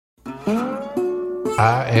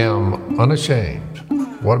I am unashamed.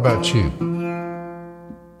 What about you?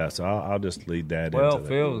 Yeah, so I'll just lead that Well, into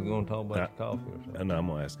Phil was going to talk about the coffee or something. that. No, I'm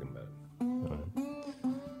going to ask him about it.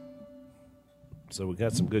 So we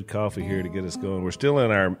got some good coffee here to get us going. We're still in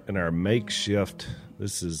our makeshift.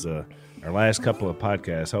 This is our last couple of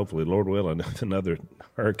podcasts. Hopefully, Lord willing, if another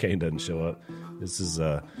hurricane doesn't show up. This is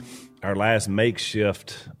our last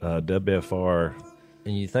makeshift WFR.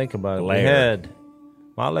 And you think about it, Lair.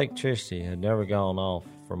 my electricity had never gone off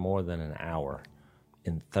for more than an hour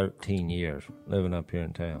in 13 years living up here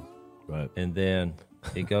in town. Right. And then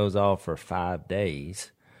it goes off for 5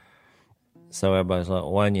 days. So everybody's like,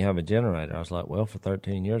 why didn't you have a generator? I was like, well, for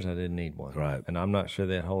 13 years I didn't need one. Right. And I'm not sure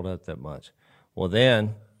they'd hold up that much. Well,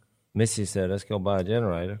 then Missy said, let's go buy a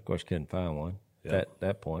generator. Of course, couldn't find one at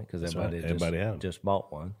that point because everybody had just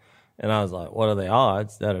bought one. And I was like, what are the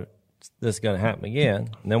odds that this is going to happen again?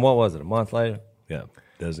 And then what was it, a month later? Yeah,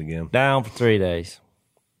 does again. Down for 3 days.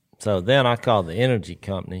 So then I called the energy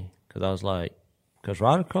company because I was like, because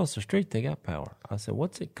right across the street they got power. I said,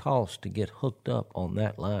 what's it cost to get hooked up on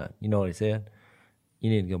that line? You know what he said? You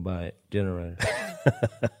need to go buy a generator.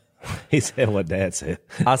 He said what Dad said.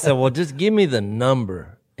 I said, well, just give me the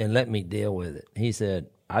number and let me deal with it. He said,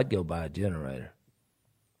 I'd go buy a generator.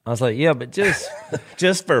 I was like, yeah, but just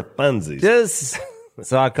for funsies.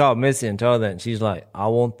 So I called Missy and told her that, and she's like, I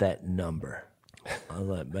want that number. I was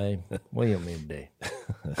like, babe, what do you want me to do?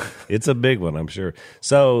 It's a big one, I'm sure.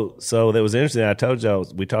 So that was interesting. I told y'all,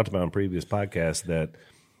 we talked about on previous podcasts that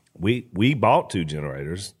we bought 2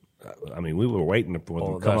 generators. I mean, we were waiting for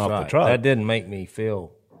them to come off the truck. That didn't make me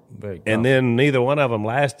feel very comfortable. And then neither one of them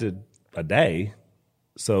lasted a day.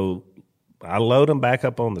 So I load them back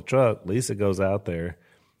up on the truck. Lisa goes out there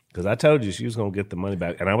because I told you she was going to get the money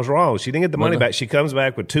back. And I was wrong. She didn't get the money back. She comes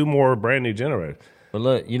back with 2 more brand new generators. But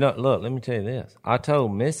look, let me tell you this. I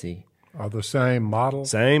told Missy. Are the same model?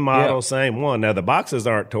 Same model, same one. Now, the boxes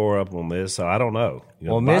aren't tore up on this, so I don't know.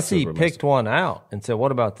 Well, Missy picked one out and said,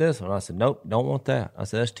 what about this one? I said, nope, don't want that. I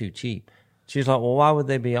said, that's too cheap. She's like, well, why would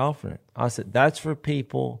they be offering it? I said, that's for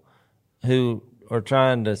people who are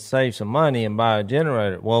trying to save some money and buy a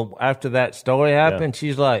generator. Well, after that story happened,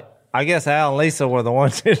 she's like, I guess Al and Lisa were the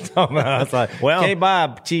ones who talking about it. I was like, well, can't buy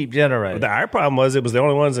a cheap generator. Our problem was it was the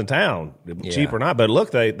only ones in town, cheap or not. But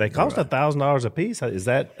look, they cost $1,000 a piece. Is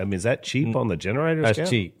that cheap on the generator? That's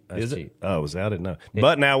cheap. That's cheap. Oh, I didn't know.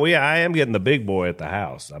 But now I am getting the big boy at the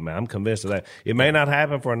house. I mean, I'm convinced of that. It may not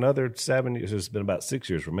happen for another 7 years. It's been about 6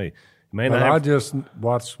 years for me. It may not. I just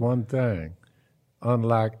watched one thing.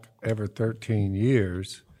 Unlike every 13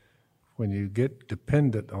 years, when you get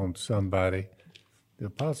dependent on somebody. The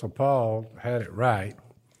Apostle Paul had it right,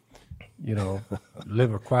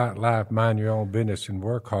 live a quiet life, mind your own business, and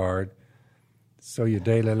work hard, so your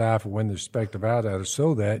daily life will win the respect of others,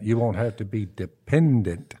 so that you won't have to be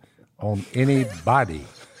dependent on anybody.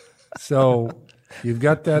 So you've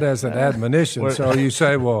got that as an admonition. So you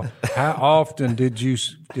say, well, how often did you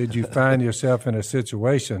find yourself in a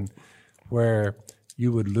situation where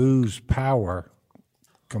you would lose power,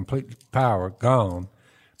 complete power, gone,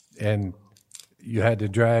 and you had to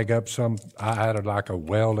drag up I had a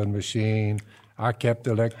welding machine. I kept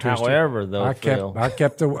the electricity. However, though,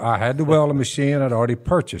 I had the welding machine. I'd already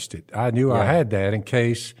purchased it. I knew I had that in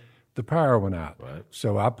case the power went out. Right.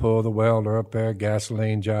 So I pulled the welder up there,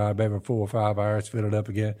 gasoline job every 4 or 5 hours, fill it up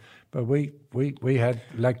again. But we had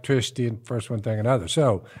electricity and first one thing another.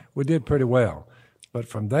 So we did pretty well. But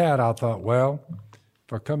from that, I thought, well,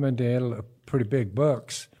 if I come into pretty big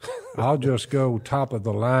bucks, I'll just go top of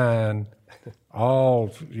the line.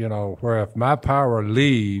 Where if my power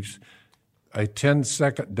leaves, a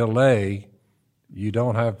 10-second delay, you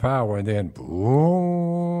don't have power, and then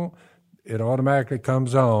boom, it automatically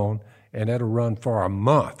comes on, and it'll run for a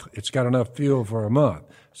month. It's got enough fuel for a month.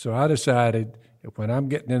 So I decided, when I'm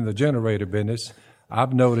getting in the generator business,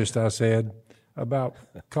 I've noticed, I said, about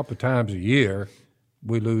a couple of times a year,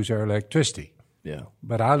 we lose our electricity. Yeah.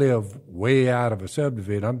 But I live way out of a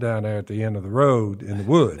subdivision. I'm down there at the end of the road in the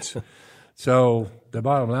woods. So the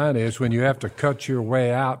bottom line is, when you have to cut your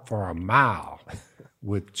way out for a mile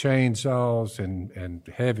with chainsaws and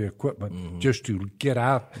heavy equipment just to get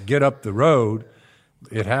up the road,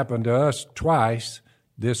 it happened to us twice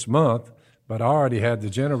this month, but I already had the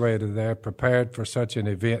generator there prepared for such an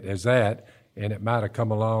event as that, and it might have come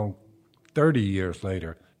along 30 years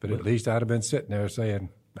later, but at least I'd have been sitting there saying,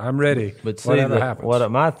 I'm ready, but whatever happens.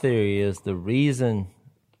 My theory is the reason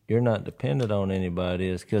you're not dependent on anybody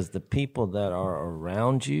is because the people that are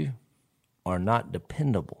around you are not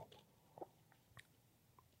dependable.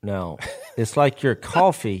 Now, it's like your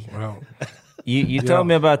coffee. Well, you told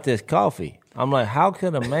me about this coffee. I'm like, how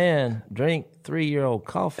could a man drink 3-year-old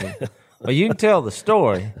coffee? Well, you can tell the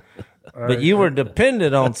story, but you were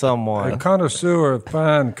dependent on someone. A connoisseur of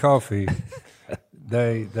fine coffee,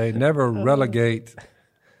 they never relegate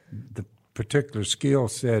the particular skill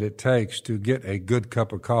set it takes to get a good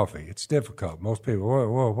cup of coffee. It's difficult. Most people,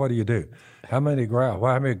 whoa, what do you do? How many grounds?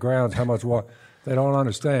 How many grounds? How much water? They don't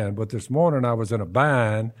understand. But this morning I was in a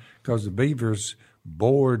bind because the beavers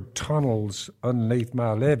bored tunnels underneath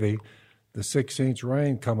my levee. The 6-inch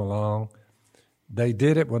rain come along. They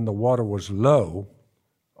did it when the water was low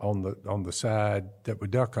on the side that we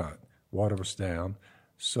duck hunt. Water was down.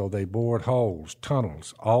 So they bored holes,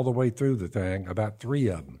 tunnels, all the way through the thing, about 3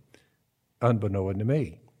 of them, unbeknown to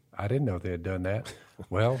me. I didn't know they had done that.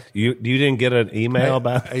 Well, you didn't get an email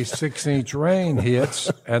about a 6-inch rain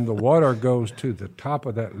hits, and the water goes to the top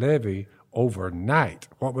of that levee overnight.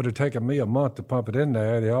 What would have taken me a month to pump it in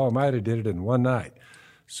there, the Almighty did it in one night.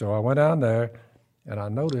 So I went down there, and I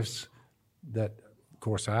noticed that, of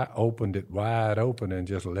course, I opened it wide open and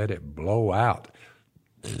just let it blow out.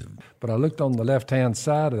 But I looked on the left-hand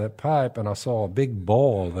side of that pipe, and I saw a big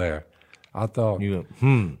ball there. I thought,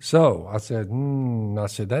 So I said,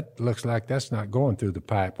 that looks like that's not going through the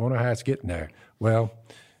pipe. I wonder how it's getting there. Well,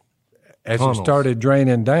 as Tunnels. it started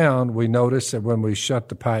draining down, we noticed that when we shut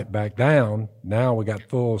the pipe back down, now we got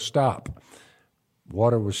full stop.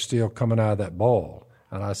 Water was still coming out of that ball.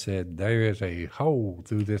 And I said, there is a hole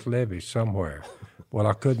through this levee somewhere. Well,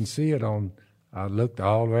 I couldn't see it I looked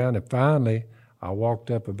all around, and finally I walked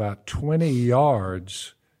up about 20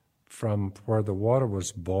 yards from where the water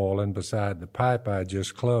was boiling beside the pipe I had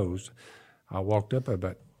just closed. I walked up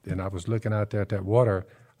and I was looking out there at that water.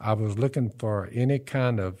 I was looking for any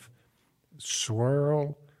kind of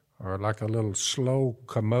swirl or like a little slow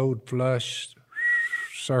commode flush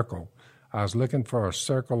circle. I was looking for a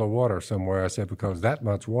circle of water somewhere. I said, because that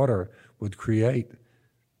much water would create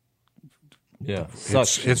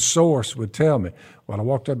its source would tell me. Well, I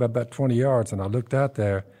walked up about 20 yards, and I looked out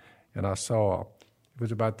there, and I saw it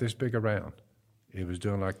was about this big around. It was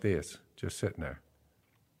doing like this, just sitting there.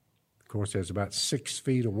 Of course, there's about 6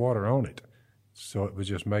 feet of water on it, so it was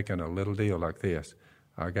just making a little deal like this.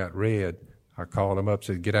 I got red. I called him up,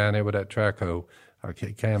 said, get down there with that track hoe. I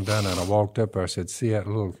came down, and I walked up there. I said, see that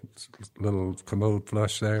little commode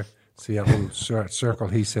flush there? See that little circle?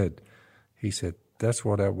 He said, that's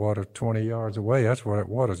where that water 20 yards away, that's where that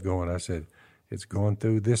water's going. I said, it's going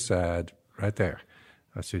through this side right there.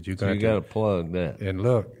 I said, you got to plug that. And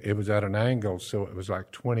look, it was at an angle, so it was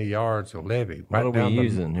like 20 yards of levee. What are we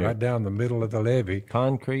using here? Right down the middle of the levee.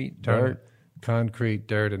 Concrete, dirt? Concrete,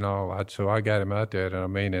 dirt, and all. So I got him out there, and I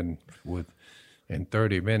mean, in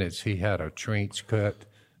 30 minutes, he had a trench cut,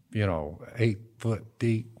 8 foot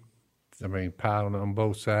deep. I mean, piling on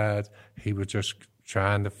both sides. He was just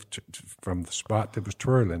trying to, from the spot that was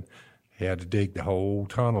twirling, he had to dig the whole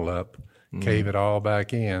tunnel up, cave it all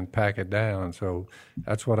back in, pack it down. So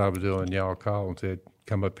that's what I was doing. Y'all called and said,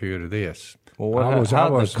 come up here to this. Well,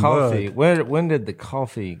 the coffee? When did the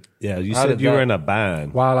coffee? Yeah, you said you were in a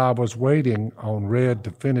bind. While I was waiting on Red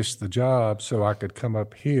to finish the job so I could come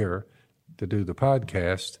up here to do the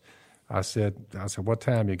podcast, I said, what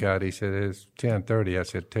time you got? He said, it's 10:30. I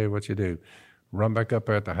said, tell you what you do. Run back up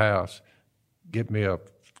there at the house, get me a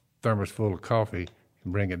thermos full of coffee,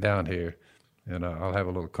 and bring it down here, and I'll have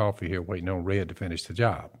a little coffee here waiting on Red to finish the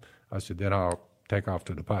job. I said, then I'll take off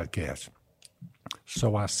to the podcast.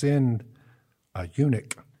 So I send a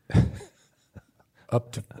eunuch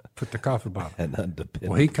up to put the coffee bottle.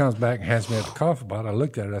 Well, he comes back and hands me the coffee bottle. I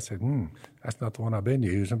looked at it. I said, that's not the one I've been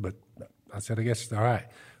using, but I said, I guess it's all right.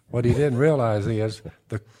 What he didn't realize is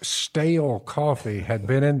the stale coffee had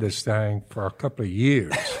been in this thing for a couple of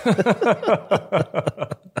years.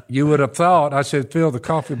 You would have thought, I said, fill the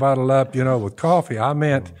coffee bottle up, with coffee. I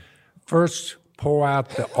meant first pour out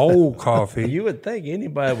the old coffee. You would think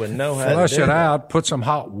anybody would know how to flush do it that. out, put some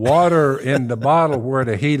hot water in the bottle where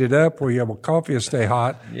to heat it up, where your coffee will stay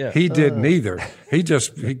hot. Yeah. He didn't either. He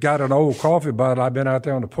got an old coffee bottle. I've been out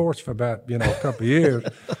there on the porch for about, a couple of years.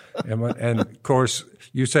 And of course,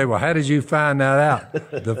 you say, well, how did you find that out?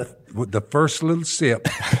 The first little sip.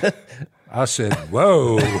 I said,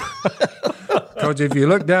 whoa. Because if you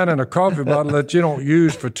look down in a coffee bottle that you don't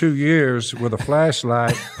use for 2 years with a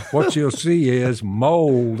flashlight, what you'll see is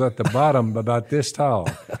mold at the bottom about this tall,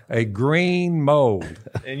 a green mold.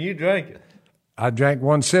 And you drank it. I drank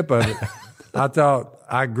one sip of it.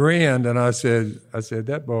 I grinned, and I said,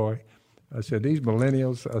 that boy, I said, these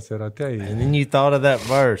millennials, I said, I tell you. And then you thought of that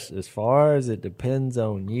verse, as far as it depends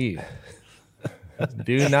on you.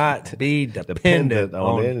 Do not be dependent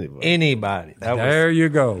on anybody. There you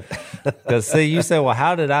go. Because, see, you say, well,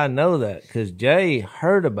 how did I know that? Because Jay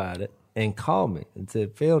heard about it and called me and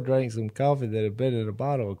said, Phil drank some coffee that had been in a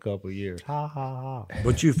bottle a couple of years. Ha, ha, ha.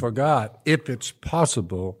 But you forgot, if it's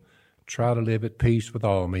possible, try to live at peace with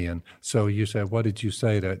all men. So you said, what did you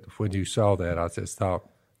say that when you saw that? I just thought,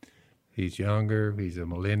 he's younger, he's a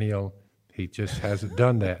millennial. He just hasn't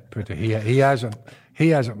done that. But he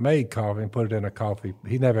hasn't made coffee and put it in a coffee.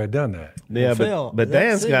 He never had done that. Yeah, Phil, but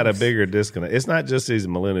Dan's got a bigger disconnect. It's not just he's a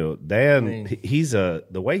millennial. Dan, he's the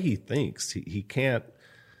way he thinks. He can't.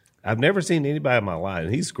 I've never seen anybody in my life,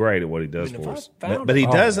 and he's great at what he does for us. But he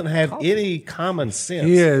doesn't have any common sense.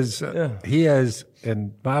 He is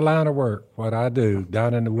in my line of work. What I do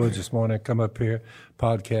down in the woods this morning, come up here,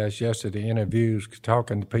 podcast yesterday, interviews,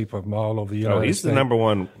 talking to people from all over the United States. He's the number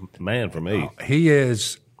one man for me. He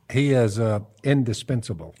is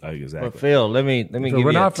indispensable. Oh, exactly. But Phil, let me give you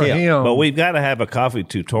a not for tip. him. But we've got to have a coffee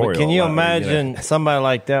tutorial. But can you imagine somebody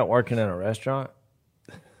like that working in a restaurant?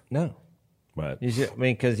 No. Right.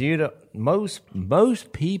 Because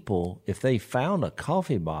most people, if they found a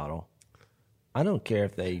coffee bottle, I don't care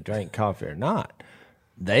if they drank coffee or not,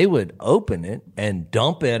 they would open it and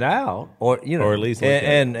dump it out, or at least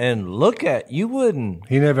look at. You wouldn't.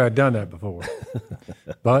 He never had done that before,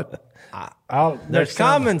 but there's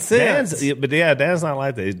common sense. Dan's not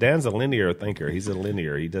like that. Dan's a linear thinker. He's a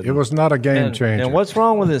linear. He doesn't. It was not a game changer. And what's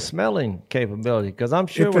wrong with his smelling capability? Because I'm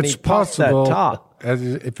sure if when it's he pops possible, that top,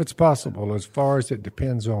 if it's possible, as far as it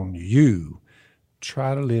depends on you,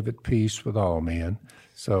 try to live at peace with all men.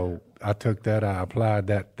 So I took that, I applied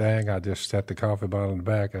that thing. I just set the coffee bottle in the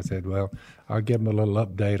back. I said, well, I'll give them a little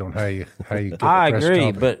update on how you get I the fresh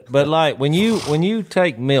agree, coffee. but like when you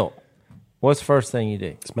take milk, what's the first thing you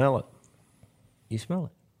do? Smell it. You smell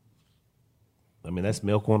it. I mean, that's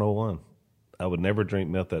milk 101. I would never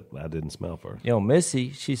drink milk that I didn't smell first.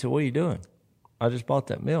 Missy, she said, what are you doing? I just bought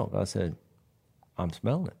that milk. I said, I'm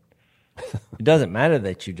smelling it. It doesn't matter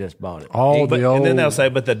that you just bought it. And then they'll say,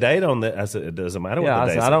 but the date on that, I said, it doesn't matter what the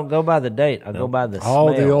date is. I don't go by the date. I go by the smell.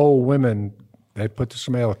 All the old women, they put the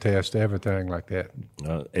smell test to everything like that.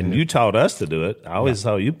 And you taught us to do it. I always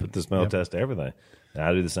saw you put the smell test to everything. And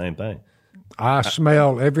I do the same thing. I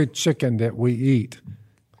smell every chicken that we eat.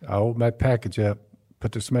 I open my package up,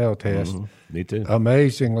 put the smell test. Mm-hmm. Me too.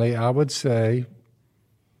 Amazingly, I would say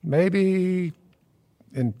maybe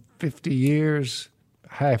in 50 years,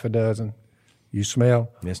 half a dozen. You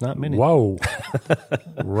smell? It's not many. Whoa.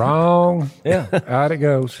 Wrong. Yeah. Out it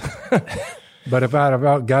goes. But if I'd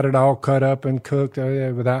have got it all cut up and cooked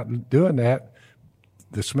without doing that,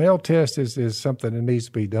 the smell test is something that needs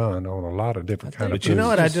to be done on a lot of different kinds of foods. But you know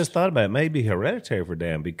what I just thought about? It may be hereditary for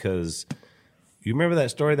Dan, because you remember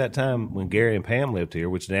that story that time when Gary and Pam lived here,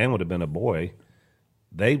 which Dan would have been a boy.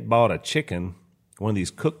 They bought a chicken, one of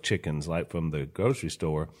these cooked chickens like from the grocery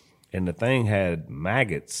store, and the thing had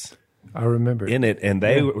maggots I remember in it, and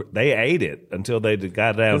they ate it until they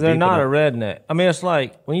got down. Because they're not a redneck. I mean, it's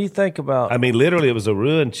like when you think about. I mean, literally, it was a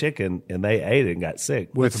ruined chicken, and they ate it and got sick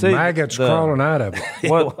with maggots crawling out of it.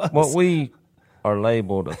 What we are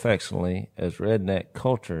labeled affectionately as redneck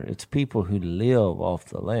culture, it's people who live off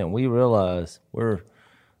the land. We realize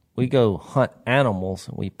we go hunt animals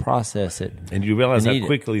and we process it. And you realize how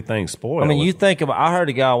quickly things spoil. I mean, you think about, I heard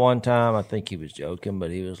a guy one time, I think he was joking,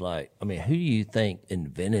 but he was like, I mean, who do you think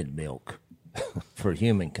invented milk for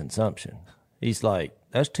human consumption? He's like,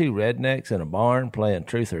 that's two rednecks in a barn playing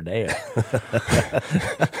truth or dare.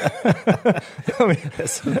 I mean,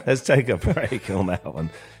 let's take a break on that one.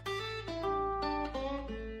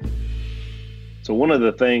 So one of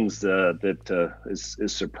the things that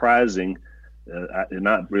is surprising,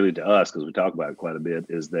 not really to us because we talk about it quite a bit,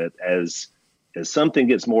 is that as something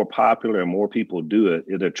gets more popular and more people do it,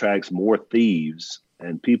 it attracts more thieves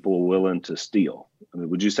and people willing to steal. I mean,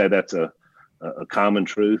 would you say that's a common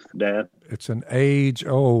truth, Dad? It's an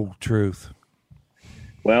age-old truth.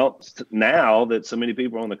 Well, now that so many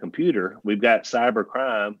people are on the computer, we've got cyber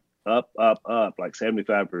crime up, like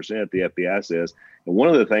 75%, the FBI says. And one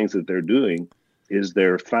of the things that they're doing is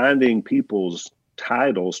they're finding people's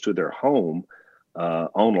titles to their home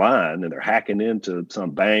online, and they're hacking into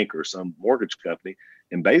some bank or some mortgage company.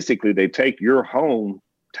 And basically they take your home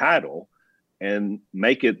title and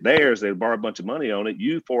make it theirs. They borrow a bunch of money on it.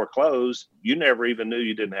 You foreclose. You never even knew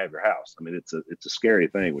you didn't have your house. I mean, it's a scary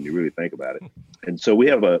thing when you really think about it. And so we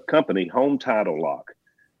have a company, Home Title Lock,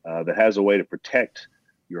 that has a way to protect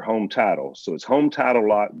your home title. So it's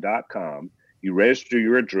HometitleLock.com. You register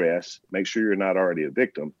your address, make sure you're not already a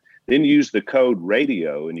victim. Then use the code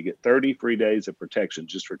RADIO and you get 30 free days of protection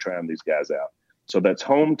just for trying these guys out. So that's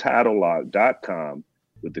HomeTitleLock.com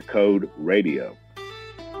with the code radio.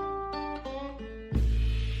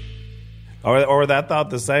 Or I thought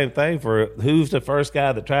the same thing for who's the first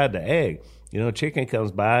guy that tried the egg. You know, a chicken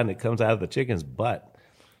comes by and it comes out of the chicken's butt.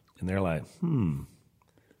 And they're like,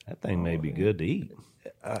 that thing may be good to eat.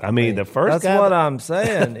 I mean, the first guy. That's what I'm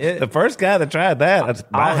saying. The first guy that tried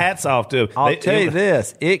that, my hat's off to him. I'll tell you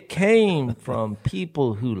this. It came from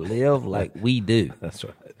people who live like we do. That's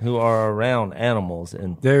right. Who are around animals.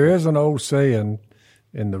 And There is an old saying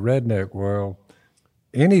in the redneck world,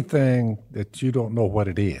 anything that you don't know what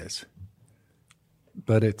it is,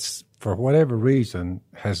 but it's, for whatever reason,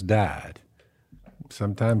 has died.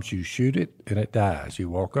 Sometimes you shoot it and it dies. You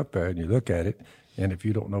walk up there and you look at it, and if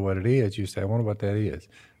you don't know what it is, you say, I wonder what that is.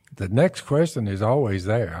 The next question is always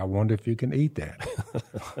there. I wonder if you can eat that.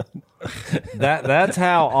 that's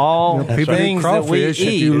how all People eat things that we crawfish. eat.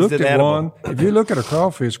 If you looked it at edible? one, if you look at a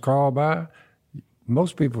crawfish crawl by,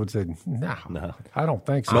 most people would say, no, I don't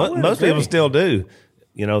think so. Most people still do,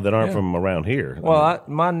 you know, that aren't from around here. Well,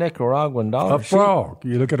 my Nicaraguan daughter. A frog.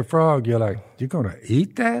 You look at a frog, you're like, you're going to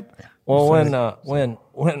eat that? Well,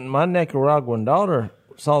 when my Nicaraguan daughter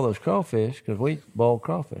saw those crawfish, because we boiled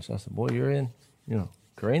crawfish, I said, boy, you're in,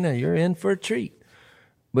 Karina, you're in for a treat.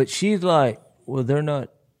 But she's like, well, they're not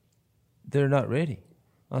ready.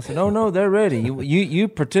 I said, no, they're ready. You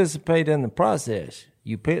participate in the process.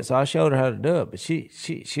 You pick. So I showed her how to do it, but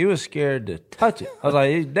she was scared to touch it. I was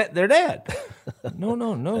like, they're dead. No,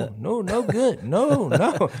 good. No.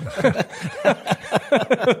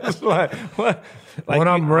 It's like, what? Like, when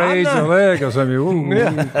I'm raised a leg or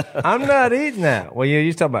something, I'm not eating that. Well,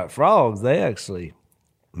 you talk about frogs. They actually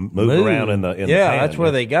move around in the pan. That's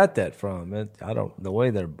where they got that from. The way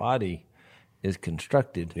their body is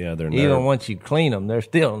constructed. Yeah, they're even nerve. once you clean them, they're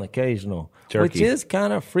still an occasional, Turkey. which is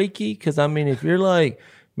kind of freaky. Because I mean, if you're like,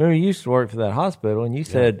 remember you used to work for that hospital, and you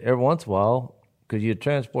said every once in a while, because you'd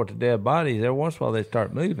transport the dead bodies, every once in a while they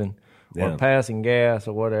start moving or passing gas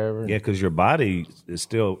or whatever. Yeah, because your body is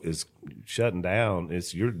still shutting down.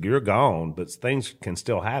 You're gone, but things can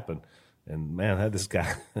still happen. And man, I had this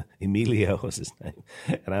guy, Emilio was his name.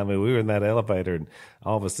 And I mean, we were in that elevator, and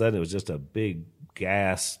all of a sudden it was just a big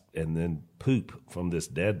gas and then poop from this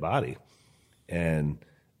dead body. And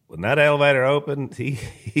when that elevator opened, he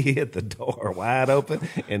hit the door wide open,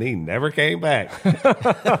 and he never came back.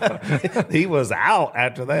 He was out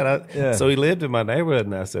after that. So he lived in my neighborhood,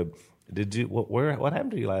 and I said, what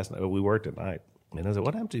happened to you last night? Well, we worked at night. And I said,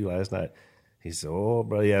 what happened to you last night? He said, oh,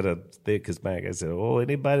 bro, he had a thick his back. I said, oh,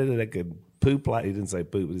 anybody that could poop like, he didn't say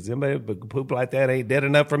poop, but he said, anybody that could poop like that ain't dead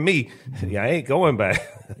enough for me. Yeah, I ain't going back.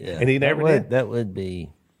 Yeah, and he never did. That would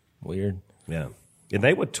be weird. Yeah. And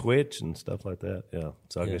they would twitch and stuff like that. Yeah.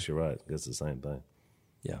 So I guess you're right. It's the same thing.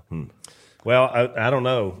 Yeah. Well, I don't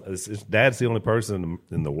know. Dad's the only person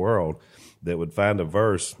in the world that would find a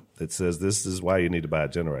verse that says this is why you need to buy a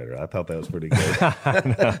generator. I thought that was pretty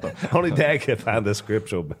good. Only Dad could find the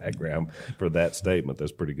scriptural background for that statement.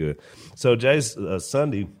 That's pretty good. So, Jay's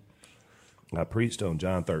Sunday, I preached on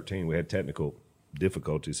John 13. We had technical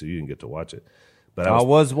difficulties, so you didn't get to watch it. But I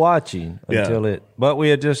was watching until but we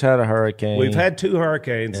had just had a hurricane. We've had 2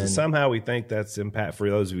 hurricanes, and somehow we think that's impact for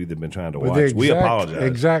those of you that have been trying to watch. We apologize.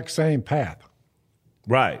 Exact same path.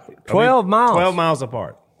 Right. 12 miles. 12 miles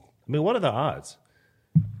apart. I mean, what are the odds?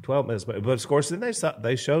 12 minutes. But of course, then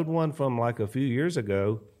they showed one from like a few years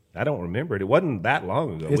ago. I don't remember it. It wasn't that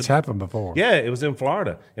long ago. It's happened before. Yeah, it was in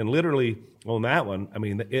Florida. And literally on that one, I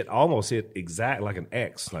mean, it almost hit exact like an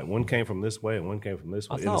X. Like one came from this way and one came from this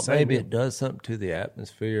way. I thought maybe it does something to the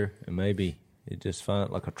atmosphere, and maybe it just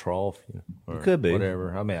finds like a trough. Or it could be.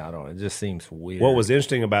 Whatever. I mean, I don't know. It just seems weird. What was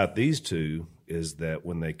interesting about these two is that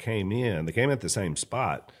when they came in at the same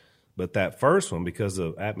spot. But that first one, because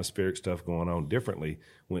of atmospheric stuff going on differently,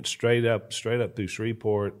 went straight up through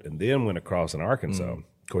Shreveport and then went across in Arkansas.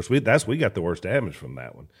 Of course, we got the worst damage from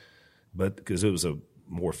that one, but because it was a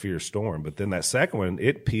more fierce storm. But then that second one,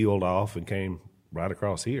 it peeled off and came right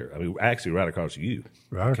across here. I mean, actually, right across you.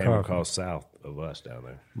 Came across south of us down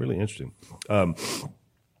there. Really interesting.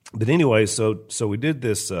 But anyway, so we did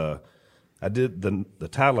this. I did the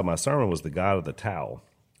title of my sermon was "The God of the Towel."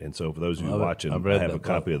 And so for those of you watching, I have a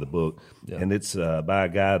copy of the book. Yeah. And it's by a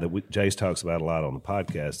guy that Jace talks about a lot on the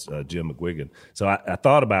podcast, Jim McGuigan. So I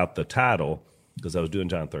thought about the title because I was doing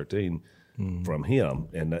John 13 from him.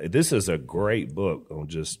 And this is a great book on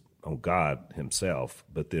God himself.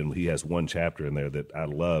 But then he has one chapter in there that I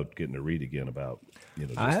loved getting to read again about.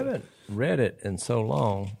 I haven't read it in so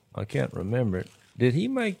long, I can't remember it. Did he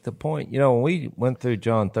make the point, when we went through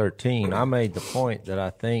John 13, I made the point that I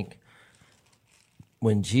think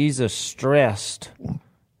when Jesus stressed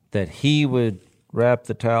that he would wrapped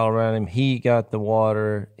the towel around him. He got the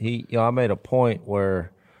water. I made a point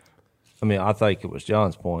where, I think it was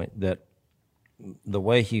John's point, that the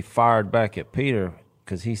way he fired back at Peter,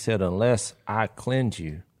 because he said, unless I cleanse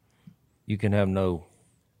you, you can have no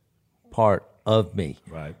part of me.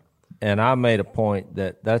 Right. And I made a point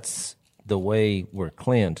that that's the way we're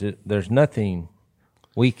cleansed. There's nothing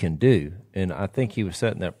we can do. And I think he was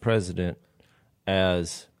setting that precedent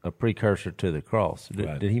as a precursor to the cross.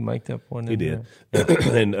 Did he make that point? He did.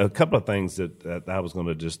 And a couple of things that I was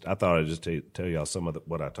going to I thought I'd just tell y'all some of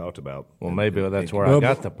what I talked about. Well, maybe that's where I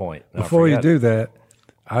got the point. Before you do that,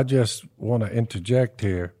 I just want to interject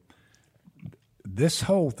here. This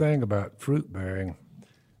whole thing about fruit bearing,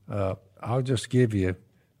 I'll just give you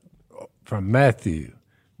from Matthew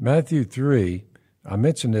 3. I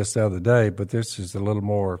mentioned this the other day, but this is a little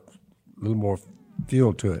more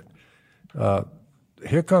fuel to it.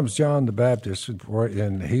 Here comes John the Baptist,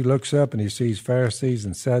 and he looks up and he sees Pharisees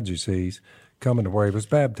and Sadducees coming to where he was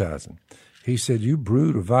baptizing. He said, "You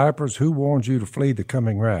brood of vipers, who warned you to flee the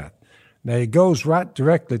coming wrath?" Now he goes right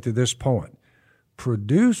directly to this point.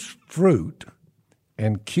 Produce fruit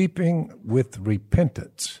in keeping with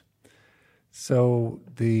repentance. So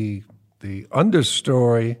the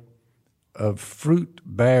understory of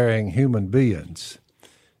fruit-bearing human beings,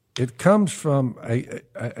 it comes from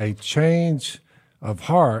a change of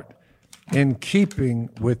heart in keeping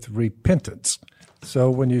with repentance.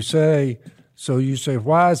 So when you say,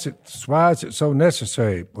 why is it so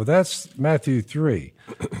necessary? Well, that's Matthew 3.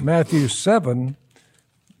 Matthew 7,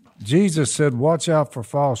 Jesus said, "Watch out for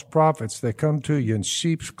false prophets. They come to you in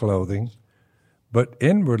sheep's clothing, but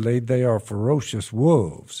inwardly they are ferocious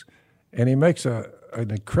wolves." And he makes an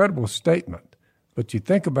incredible statement. But you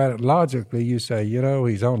think about it logically, you say,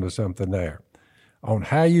 he's onto something there on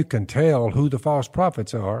how you can tell who the false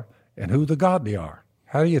prophets are and who the godly are.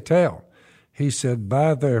 How do you tell? He said,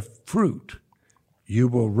 by their fruit, you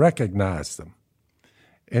will recognize them.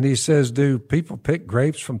 And he says, do people pick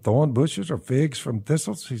grapes from thorn bushes or figs from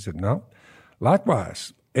thistles? He said, no.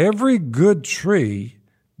 Likewise, every good tree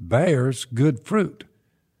bears good fruit.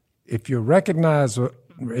 If you recognize a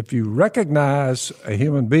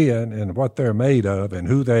human being and what they're made of and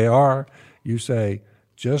who they are, you say,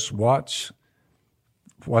 just watch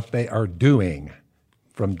what they are doing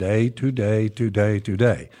from day to day to day to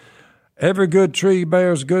day. Every good tree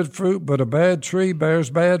bears good fruit, but a bad tree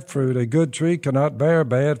bears bad fruit. A good tree cannot bear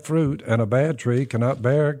bad fruit, and a bad tree cannot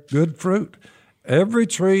bear good fruit. Every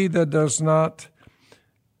tree that does not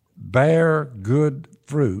bear good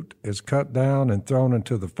fruit is cut down and thrown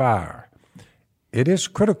into the fire. It is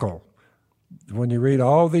critical. When you read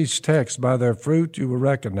all these texts, by their fruit you will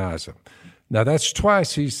recognize them. Now that's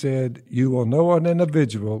twice he said, you will know an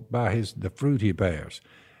individual by the fruit he bears.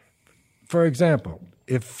 For example,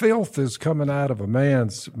 if filth is coming out of a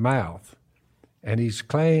man's mouth and he's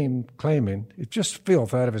claiming it's just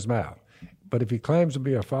filth out of his mouth, but if he claims to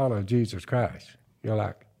be a follower of Jesus Christ, you're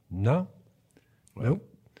like, no, nope.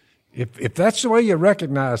 If that's the way you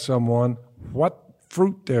recognize someone, what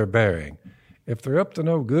fruit they're bearing. If they're up to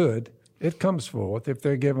no good, it comes forth. If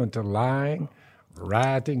they're given to lying,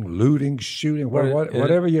 rioting, looting, shooting,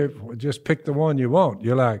 whatever you just pick the one you want.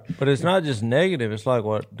 You're like, but it's not just negative. It's like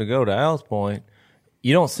to go to Al's point.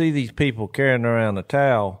 You don't see these people carrying around a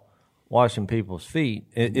towel, washing people's feet.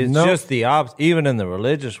 It's just the opposite. Even in the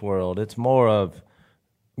religious world, it's more of,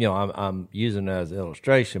 I'm using it as an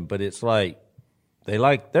illustration, but it's like they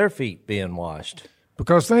like their feet being washed.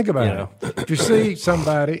 Because think about it. If you see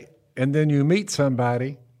somebody and then you meet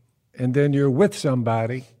somebody and then you're with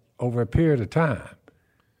somebody over a period of time,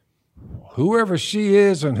 whoever she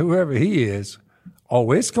is and whoever he is,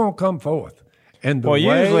 it's going to come forth. And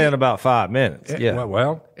usually in about 5 minutes. Yeah.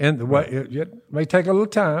 Well, and the way it may take a little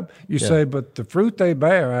time. You say, but the fruit they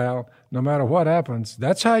bear, Al, no matter what happens,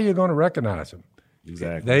 that's how you're going to recognize them.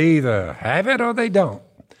 Exactly. They either have it or they don't.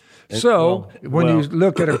 When you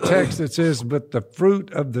look at a text that says, but the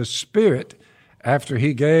fruit of the Spirit, after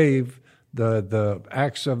he gave the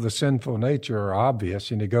acts of the sinful nature are obvious,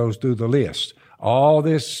 and he goes through the list. All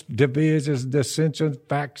this divisions, dissensions,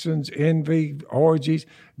 factions, envy, orgies,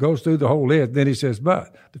 goes through the whole list. Then he says,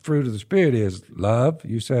 but the fruit of the Spirit is love.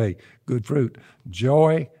 You say, good fruit.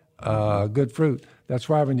 Joy, good fruit. That's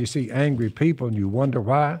why when you see angry people and you wonder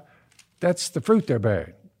why, that's the fruit they're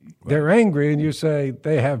bearing. Right. They're angry and you say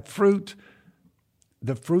they have fruit.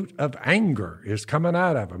 The fruit of anger is coming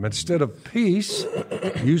out of them. Instead of peace,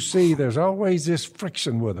 you see there's always this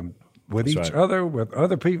friction with them. With each other, with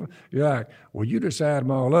other people. You're like, well, you just add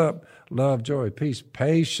them all up. Love, joy, peace,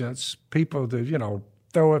 patience. People that,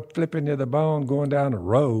 throw it, flipping to the bone, going down the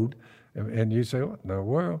road. And you say, what in the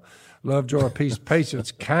world? Love, joy, peace,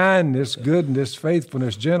 patience, kindness, goodness,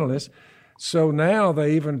 faithfulness, gentleness. So now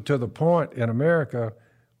they even to the point in America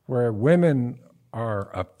where women are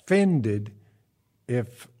offended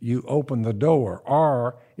if you open the door,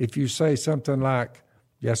 or if you say something like,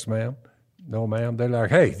 yes, ma'am, no, ma'am. They're like,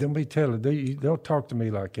 hey, don't be telling, don't talk to me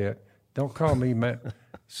like that. Don't call me ma'am.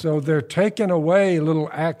 So they're taking away little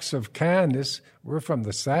acts of kindness. We're from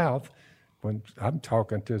the South. When I'm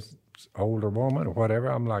talking to an older woman or whatever,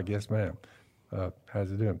 I'm like, yes, ma'am.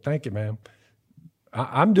 How's it doing? Thank you, ma'am.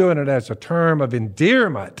 I'm doing it as a term of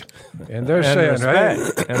endearment, and they're saying,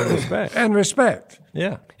 respect. hey, And respect. and respect.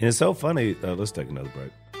 Yeah. And it's so funny. Let's take another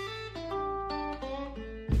break.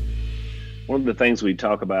 One of the things we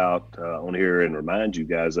talk about on here and remind you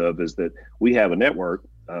guys of is that we have a network,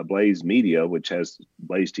 Blaze Media, which has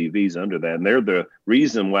Blaze TVs under that. And they're the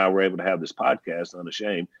reason why we're able to have this podcast,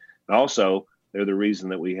 Unashamed. And also, they're the reason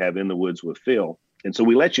that we have In the Woods with Phil. And so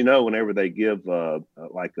we let you know whenever they give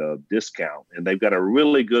like a discount. And they've got a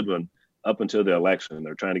really good one up until the election.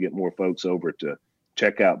 They're trying to get more folks over to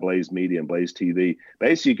check out Blaze Media and Blaze TV.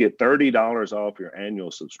 Basically, you get $30 off your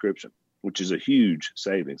annual subscription, which is a huge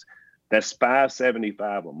savings. That's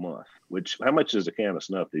 $5.75 a month, which how much is a can of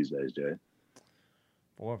snuff these days, Jay? $4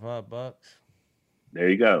 or $5. There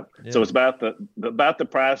you go. Yeah. So it's about the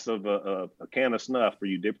price of a can of snuff for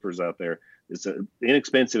you dippers out there. It's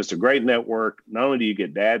inexpensive. It's a great network. Not only do you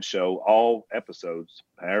get Dad's Show, all episodes,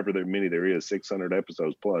 however many there is, 600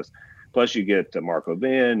 episodes plus. Plus you get Marco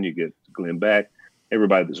Venn, you get Glenn Beck,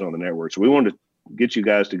 everybody that's on the network. So we wanted to get you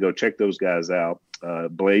guys to go check those guys out,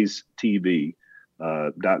 blazetv.com,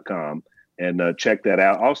 and check that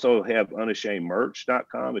out. Also have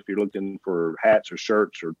unashamedmerch.com if you're looking for hats or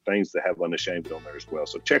shirts or things that have Unashamed on there as well.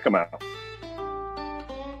 So check them out.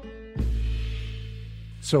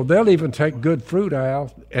 So they'll even take good fruit,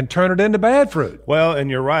 Al, and turn it into bad fruit. Well, and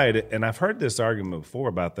you're right. And I've heard this argument before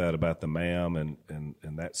about that, about the ma'am and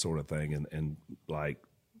that sort of thing. And like,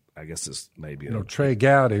 I guess it's maybe Trey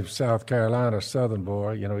Gowdy, South Carolina, Southern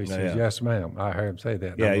boy, he says, Yeah. yes, ma'am. I heard him say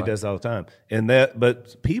that. Yeah, he does all the time.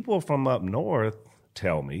 But people from up north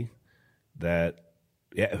tell me that,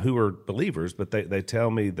 who are believers, but they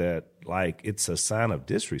tell me that like it's a sign of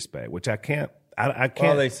disrespect, which I can't. I can't.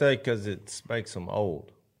 Well, they say because it makes them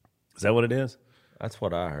old. Is that what it is? That's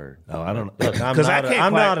what I heard. Oh, I don't know. Look, I'm, Because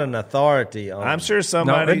I'm not an authority on I'm sure No,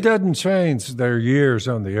 somebody. it doesn't change their years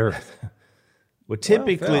on the earth. Well,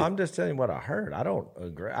 typically, Phil, I'm just telling you what I heard. I don't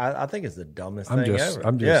agree. I think it's the dumbest thing ever.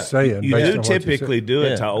 I'm just saying. you based do on what you typically said. do it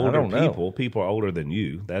Yeah, to I older don't know. people. People are older than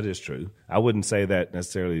you. That is true. I wouldn't say that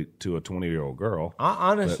necessarily to a 20-year-old girl.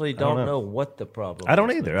 I honestly But I don't don't know. know what the problem I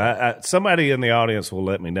don't is. either. Somebody in the audience will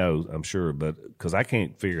let me know, I'm sure, but because I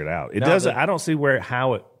can't figure it out. It No, doesn't. but- I don't see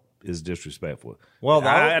how it is disrespectful. Well,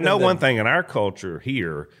 I know one thing in our culture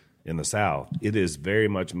here in the South, it is very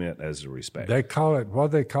much meant as a respect. They call it, what are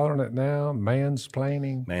they calling it now?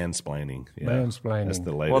 Mansplaining? Mansplaining. Yeah. Mansplaining. That's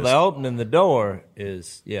the latest. Well, the opening the door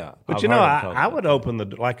is, yeah. But I've you know, heard them talk I about would that. open the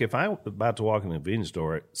like if I'm about to walk in a convenience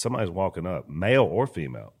store, somebody's walking up, male or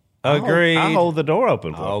female. Agreed. I hold the door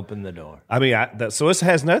open for I'll them. open the door. I mean, so this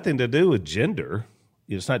has nothing to do with gender.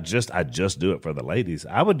 It's not just I just do it for the ladies.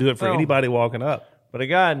 I would do it for Well- anybody walking up. But a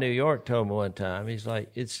guy in New York told me one time, he's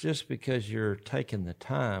like, it's just because you're taking the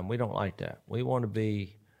time. We don't like that. We want to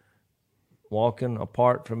be walking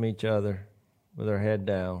apart from each other with our head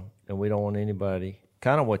down, and we don't want anybody,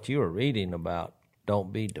 kind of what you were reading about,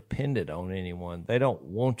 don't be dependent on anyone. They don't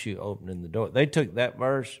want you opening the door. They took that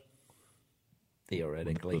verse,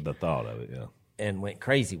 theoretically, With the thought of it, yeah. and went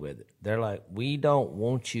crazy with it. They're like, we don't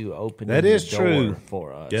want you opening That is the door true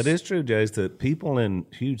for us. Yeah, it is true, Jace, that people in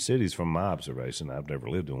huge cities, from my observation, I've never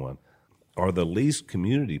lived in one, are the least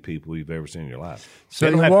community people you've ever seen in your life. So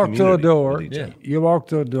They don't you have walk to a community door, with each other. you walk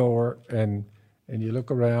to a door, and you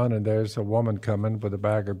look around, and there's a woman coming with a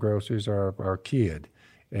bag of groceries or a kid,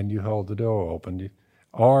 and you hold the door open.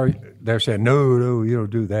 Or they're saying, no, you don't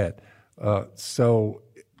do that. So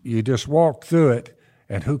you just walk through it,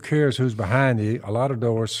 and who cares who's behind you? A lot of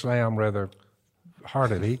doors slam rather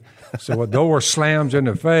heartily. So a door slams in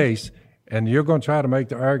the face, and you're going to try to make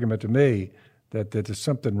the argument to me that there's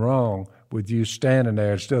something wrong with you standing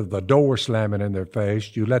there instead of the door slamming in their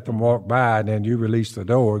face. You let them walk by, and then you release the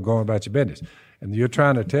door, going about your business. And you're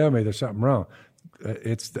trying to tell me there's something wrong.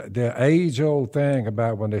 It's the age-old thing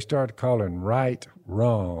about when they start calling right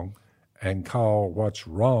wrong and call what's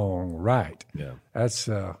wrong right. Yeah.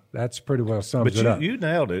 That's pretty well sums But it up. you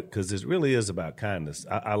nailed it, because it really is about kindness.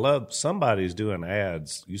 I love somebody's doing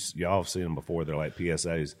ads. Y'all have seen them before. They're like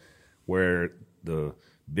PSAs, where the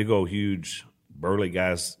big old huge burly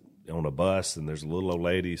guys on a bus, and there's a little old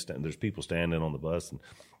lady, there's people standing on the bus,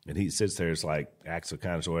 and he sits there, it's like acts of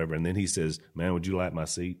kindness or whatever, and then he says, "Man, would you like my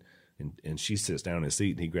seat?" And she sits down in his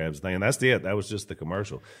seat, and he grabs the thing, and that's it. That was just the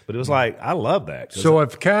commercial. But it was like, I love that. So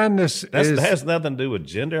if kindness that has nothing to do with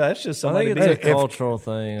gender, that's just somebody. I think it's a cultural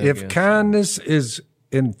thing. If kindness is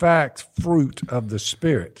in fact fruit of the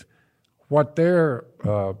Spirit, what they're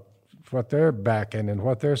backing and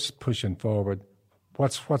what they're pushing forward,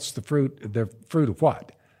 what's the fruit? The fruit of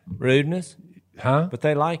what? Rudeness, huh? But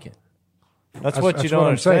they like it. That's what you don't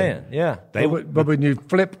understand. Yeah. But when you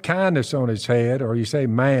flip kindness on its head, or you say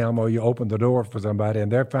 "ma'am," or you open the door for somebody,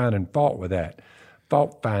 and they're finding fault with that,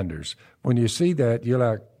 fault finders. When you see that, you're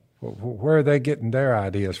like, where are they getting their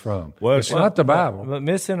ideas from? Well, it's not the Bible. But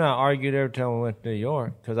Missy and I argued every time we went to New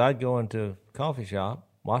York, because I'd go into a coffee shop,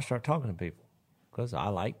 I start talking to people, because I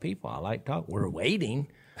like people. I like talk. We're waiting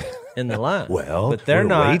in the line. But they're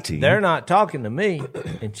not waiting. They're not talking to me,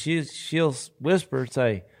 and she'll whisper and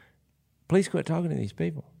say, "Please quit talking to these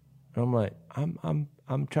people." And I'm like,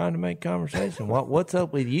 I'm trying to make conversation. What's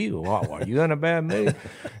up with you? Are you in a bad mood?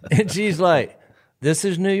 And she's like, "This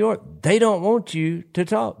is New York. They don't want you to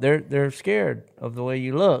talk. They're scared of the way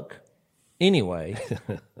you look anyway,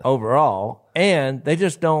 overall, and they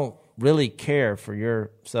just don't really care for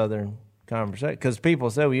your Southern conversation." Because people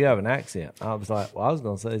say, "Well, you have an accent." I was like, "Well, I was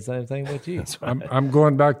going to say the same thing with you." I'm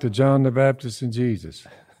going back to John the Baptist and Jesus.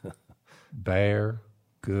 Bear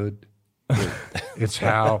good. It's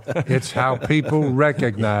how people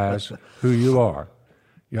recognize who you are.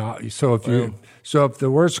 So if the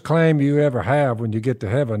worst claim you ever have when you get to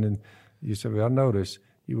heaven, and you say, "Well, I notice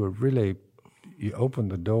you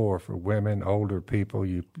opened the door for women, older people.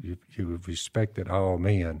 You respected all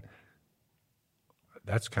men."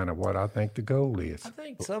 That's kind of what I think the goal is. I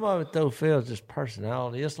think some of it, though, Phil, is just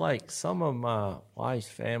personality. It's like some of my wife's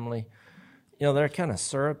family, they're kind of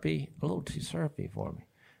syrupy, a little too syrupy for me.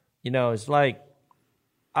 It's like,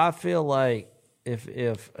 I feel like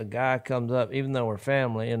if a guy comes up, even though we're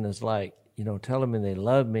family, and is like, telling me they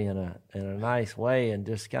love me in a nice way and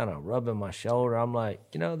just kind of rubbing my shoulder, I'm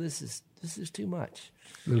like, this is too much.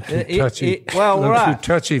 A little too touchy. Right. Too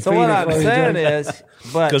touchy. So what I'm saying is,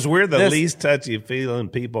 because we're the least touchy feeling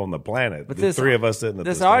people on the planet. But the three of us sitting at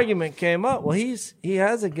this argument came up. Well, he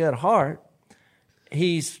has a good heart.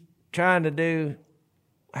 He's trying to do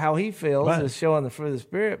how he feels, is showing the fruit of the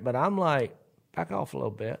Spirit. But I'm like, back off a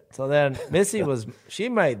little bit. So then Missy she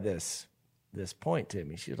made this point to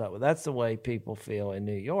me. She was like, "Well, that's the way people feel in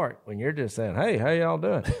New York when you're just saying, 'Hey, how y'all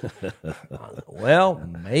doing?'" Well,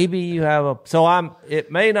 maybe you have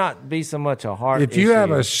it may not be so much a heart issue. If you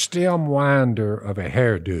have a stem winder of a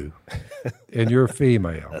hairdo and you're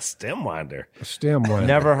female. A stem winder? A stem winder.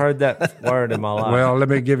 Never heard that word in my life. Well, let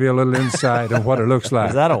me give you a little insight on what it looks like.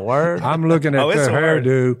 Is that a word? I'm looking at their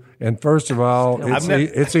hairdo, and first of all,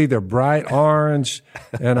 it's either bright orange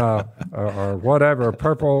and or whatever,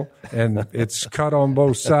 purple, and it's cut on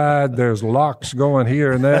both sides. There's locks going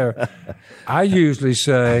here and there. I usually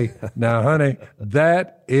say, "Now, honey,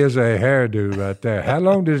 that is a hairdo right there. How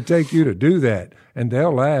long did it take you to do that?" And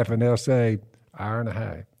they'll laugh and they'll say, "Hour and a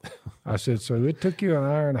half." I said, "So it took you an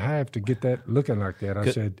hour and a half to get that looking like that?" I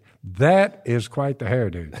said, "That is quite the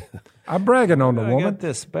hairdo." I'm bragging on the woman. I got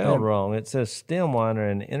this spelled wrong. It says stem winder,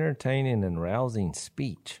 an entertaining and rousing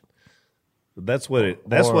speech. That's what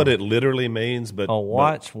it literally means. But a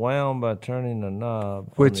watch wound by turning a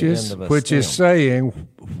knob, which is saying,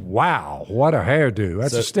 "Wow, what a hairdo!"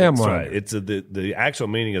 That's a stem winder. Right. It's the actual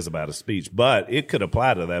meaning is about a speech, but it could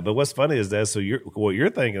apply to that. But what's funny is that what you're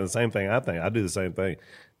thinking the same thing I think. I do the same thing.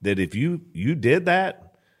 That if you did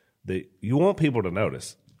that you want people to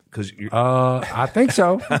notice. I think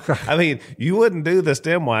so. I mean, you wouldn't do the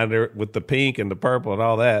stem winder with the pink and the purple and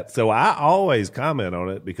all that. So I always comment on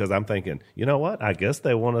it because I'm thinking, you know what? I guess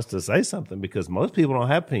they want us to say something because most people don't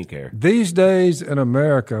have pink hair. These days in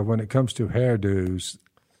America, when it comes to hairdos,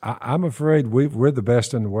 I'm afraid we're the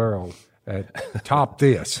best in the world at top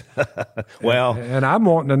this. Well, and I'm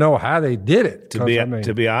wanting to know how they did it.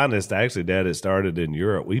 To be honest, actually, Dad, it started in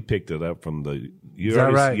Europe. We picked it up from you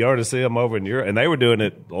already see them over in Europe, and they were doing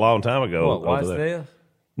it a long time ago. What, Westphalia?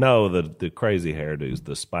 No, the crazy hairdos,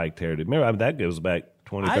 the spiked hairdo. Remember, that goes back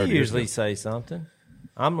 20, 30 years ago. I usually say something.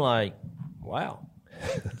 I'm like, wow.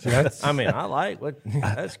 I like what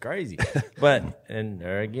that's crazy. But and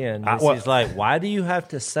there again, she's like, why do you have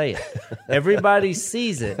to say it? Everybody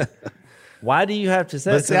sees it. Why do you have to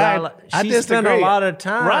say it? She spent a lot of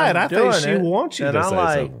time. Right, I think she wants you to say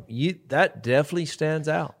something. That definitely stands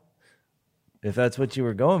out. If that's what you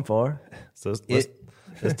were going for. So let's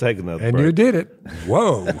take another break. And you did it.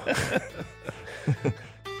 Whoa.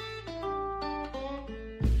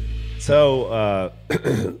 So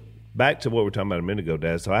back to what we were talking about a minute ago,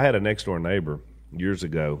 Dad. So I had a next door neighbor years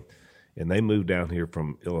ago, and they moved down here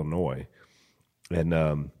from Illinois,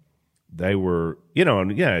 and they were,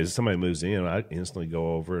 as somebody moves in, I instantly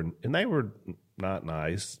go over, and they were not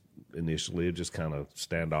nice initially, just kind of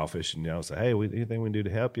standoffish, and say, hey, anything we can do to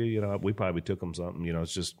help you? We probably took them something.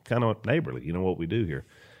 It's just kind of neighborly. What we do here,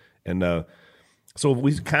 and so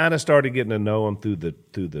we kind of started getting to know him through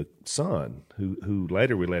the son, who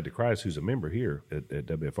later we led to Christ, who's a member here at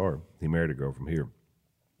WFR. He married a girl from here,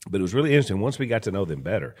 but it was really interesting. Once we got to know them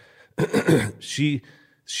better,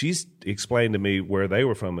 she's explained to me where they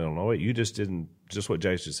were from in Illinois. You just didn't, just what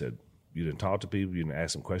Jason said. You didn't talk to people. You didn't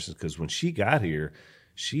ask them questions, because when she got here,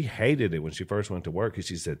 she hated it when she first went to work, because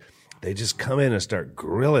she said they just come in and start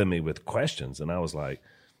grilling me with questions, and I was like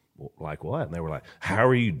what? And they were like, how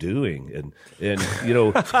are you doing? And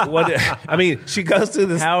what? I mean, she goes through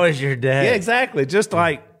this. How is your day? Yeah, exactly. Just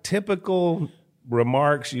like typical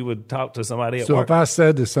remarks you would talk to somebody at so work. If I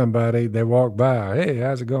said to somebody, they walk by, hey,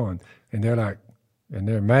 how's it going? And they're like, and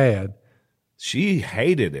they're mad. She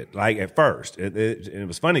hated it, like at first. It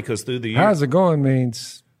was funny because through the years. How's it going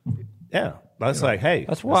means. Yeah. That's like, hey.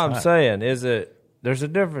 That's what I'm saying. There's a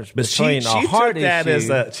difference between she a heart took that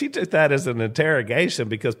issue. she took that as an interrogation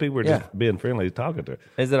because people were just being friendly talking to her.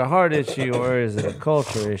 Is it a heart issue or is it a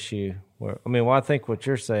culture issue? I think what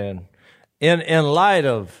you're saying, in light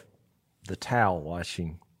of the towel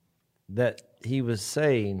washing, that he was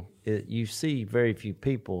saying, you see very few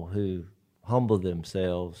people who humble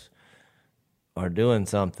themselves are doing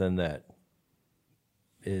something that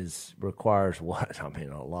requires what?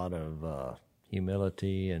 A lot of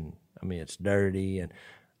humility, and it's dirty, and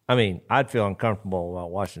I'd feel uncomfortable about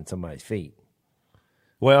washing somebody's feet.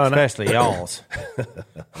 Well, especially y'all's.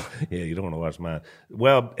 Yeah, you don't want to watch mine.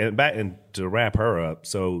 Well, and to wrap her up,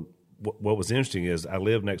 so what was interesting is I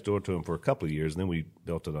lived next door to him for a couple of years, and then we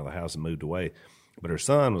built another house and moved away. But her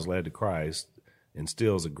son was led to Christ and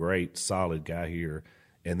still is a great, solid guy here.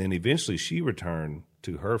 And then eventually she returned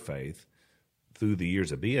to her faith through the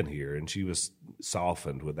years of being here, and she was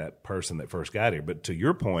softened with that person that first got here. But to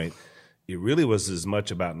your point, it really was as much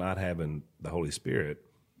about not having the Holy Spirit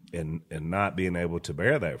and not being able to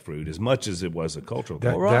bear that fruit as much as it was a cultural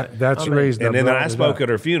thing. That's the reason. And then I spoke at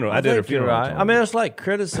her funeral. I did her funeral. Right. It's like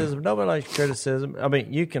criticism. Nobody likes criticism.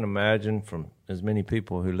 You can imagine from as many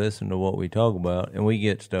people who listen to what we talk about, and we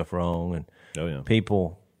get stuff wrong, and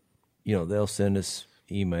people, they'll send us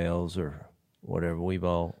emails or whatever. We've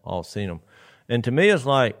all seen them. And to me, it's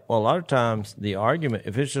like, well, a lot of times the argument,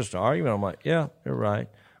 if it's just an argument, I'm like, yeah, you're right.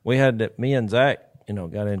 We had that, me and Zach,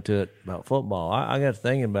 got into it about football. I got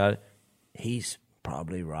thinking about it. He's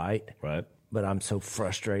probably right. Right. But I'm so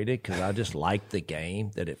frustrated because I just like the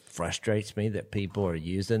game that it frustrates me that people are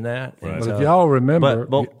using that. Right. But if y'all remember.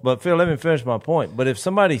 But Phil, let me finish my point. But if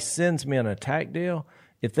somebody sends me an attack deal,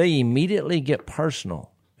 if they immediately get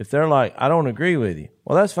personal, if they're like, I don't agree with you,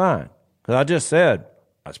 well, that's fine. Because I just said,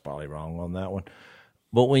 that's probably wrong on that one.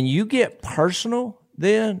 But when you get personal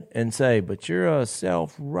then and say, but you're a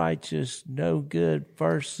self-righteous, no good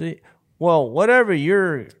well, whatever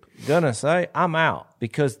you're going to say, I'm out.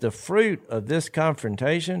 Because the fruit of this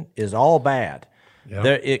confrontation is all bad.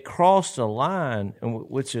 Yep. It crossed a line,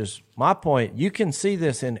 which is my point. You can see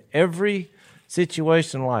this in every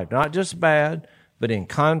situation in life, not just bad, but in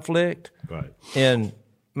conflict. Right. And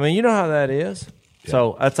you know how that is. Yeah.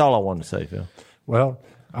 So that's all I wanted to say, Phil. Well,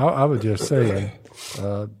 I would just say,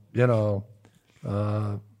 the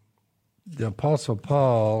Apostle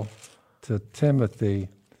Paul to Timothy,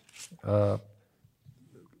 what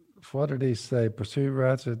did he say? Pursue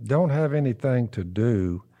righteousness. Don't have anything to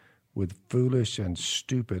do with foolish and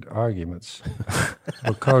stupid arguments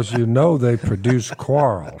because they produce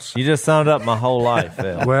quarrels. You just summed up my whole life,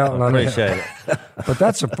 Phil. Well, I appreciate it. But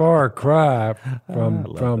that's a far cry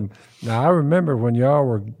from. Now, I remember when y'all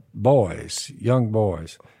were boys, young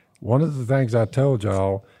boys, one of the things I told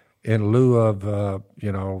y'all in lieu of,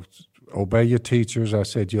 obey your teachers, I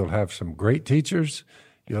said you'll have some great teachers,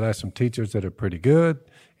 you'll have some teachers that are pretty good,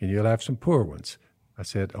 and you'll have some poor ones. I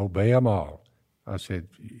said, obey them all. I said,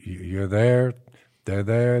 you're there, they're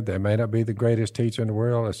there, they may not be the greatest teacher in the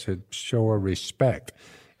world. I said, show her respect.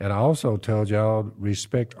 And I also told y'all,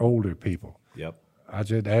 respect older people. Yep. I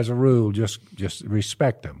said, as a rule, just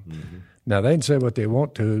respect them. Mm-hmm. Now, they can say what they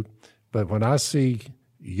want to, but when I see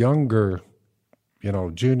younger,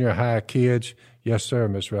 junior high kids, yes, sir,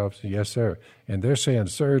 Miss Robinson, yes, sir, and they're saying,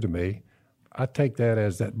 sir, to me, I take that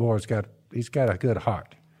as that boy's got a good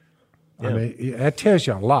heart. Yeah. That tells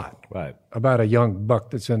you a lot right. about a young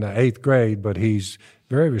buck that's in the 8th grade, but he's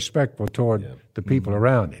very respectful toward the people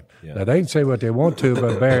around him. Yeah. Now, they can say what they want to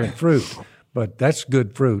about bearing fruit, but that's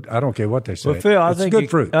good fruit. I don't care what they say. Well, Phil, I it's think good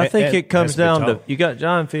fruit. I think And it comes that's down good to talk. you got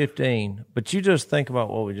John 15, but you just think about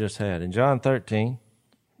what we just had in John 13.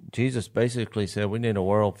 Jesus basically said we need a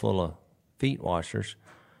world full of feet washers,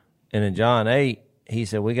 and in John 8, he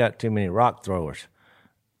said we got too many rock throwers.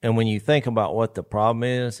 And when you think about what the problem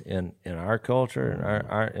is in our culture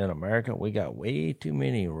and in America, we got way too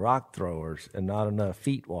many rock throwers and not enough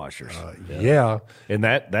feet washers. Yeah. And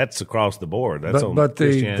that's across the board. That's on But the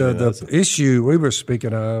Christianity. That's- issue we were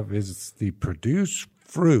speaking of is the produce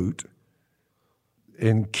fruit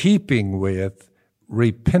in keeping with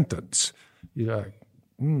repentance. You're like,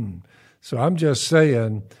 So I'm just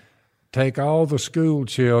saying, take all the school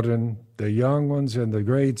children, the young ones in the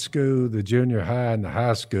grade school, the junior high, and the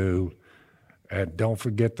high school, and don't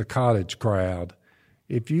forget the college crowd.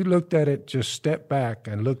 If you looked at it, just step back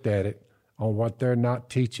and looked at it on what they're not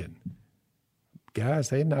teaching. Guys,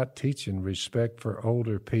 they're not teaching respect for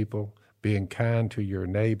older people, being kind to your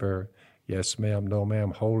neighbor. Yes, ma'am, no,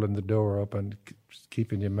 ma'am, holding the door open,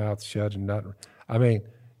 keeping your mouth shut and not. I mean,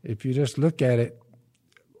 if you just look at it,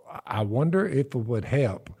 I wonder if it would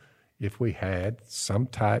help if we had some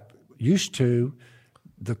type, used to,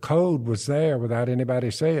 the code was there without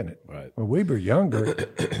anybody saying it. Right. When we were younger,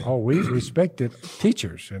 we respected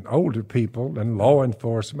teachers and older people and law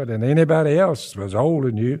enforcement and anybody else was older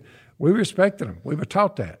than you. We respected them. We were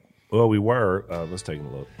taught that. Well, we were. Let's take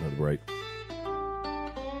another break.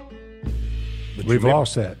 But We've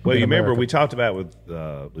lost that. Well, in you remember America. we talked about with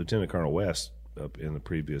Lieutenant Colonel West up in the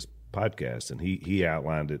previous podcast, and he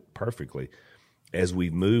outlined it perfectly. As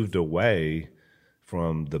we've moved away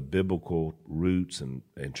from the biblical roots and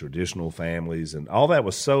traditional families, and all that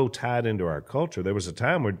was so tied into our culture, there was a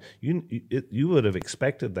time where you would have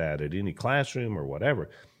expected that at any classroom or whatever.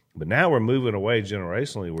 But now we're moving away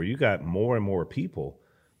generationally where you got more and more people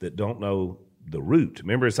that don't know the root.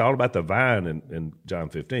 Remember, it's all about the vine in John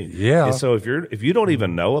 15. Yeah. And so if you don't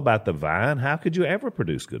even know about the vine, how could you ever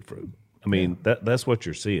produce good fruit? I mean, that's what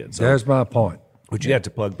you're seeing. So, There's my point. but you have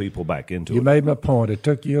to plug people back into You it. made my point. It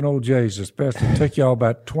took you and old Jay's especially. It took y'all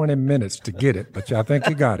about 20 minutes to get it, but I think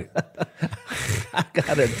you got it.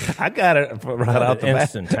 I got it right out the bat.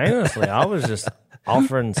 Instantaneously. I was just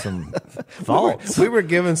offering some thoughts. We were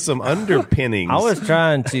given some underpinnings. I was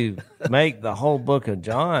trying to make the whole book of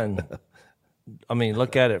John,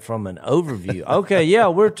 look at it from an overview. Okay, yeah,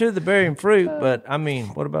 we're to the bearing fruit, but,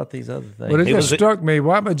 what about these other things? But it just was- struck me,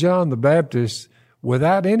 why would John the Baptist,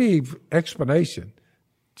 without any explanation,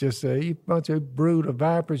 just say, you bunch of brood of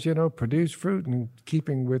vipers, produce fruit in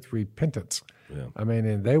keeping with repentance. Yeah.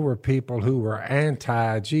 And they were people who were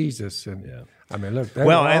anti-Jesus. And look.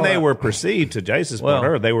 They were perceived, to Jason's point Well-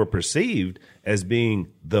 earlier, they were perceived as being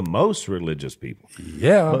the most religious people.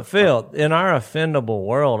 Yeah. But Phil, in our offendable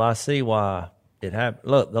world, I see why it happened.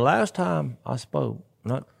 Look, the last time I spoke,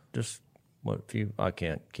 not just I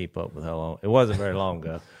can't keep up with how long. It wasn't very long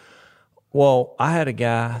ago. Well, I had a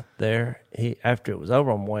guy there. After it was over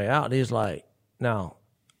on the way out, he's like, "No,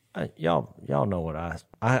 y'all know what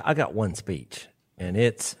I got one speech, and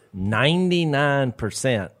it's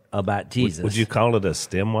 99% about Jesus." Would you call it a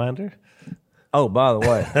stem winder? Oh, by the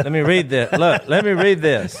way, let me read this. Look, let me read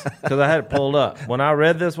this because I had it pulled up. When I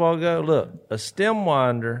read this a while ago, look, a stem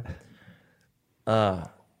winder,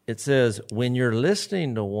 it says, when you're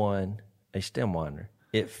listening to a stem winder,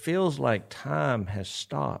 it feels like time has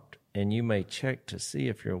stopped and you may check to see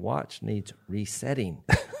if your watch needs resetting.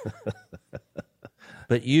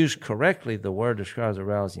 But used correctly, the word describes a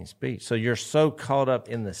rousing speech. So you're so caught up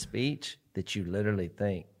in the speech that you literally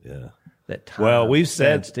think Yeah. that time Well, we've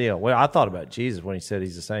stands said- still. Well, I thought about Jesus when he said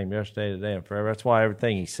he's the same yesterday, today, and forever. That's why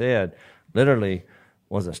everything he said literally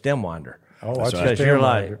was a stem winder. Oh, that's Because right. you're Stem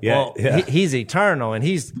like, winder. Yeah, well, yeah. he's eternal, and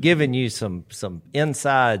he's giving you some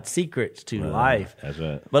inside secrets to life. That's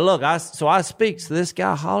right. But look, I speak, so this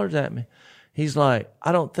guy hollers at me. He's like,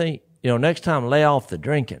 I don't think, next time lay off the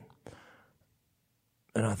drinking.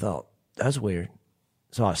 And I thought, that's weird.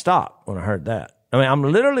 So I stopped when I heard that. I'm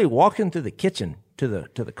literally walking through the kitchen to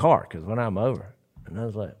the car because when I'm over, and I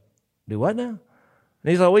was like, do what now? And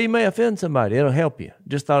he's like, well, you may offend somebody. It'll help you.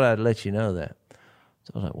 Just thought I'd let you know that.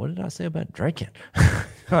 So I was like, what did I say about drinking?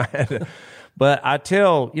 But I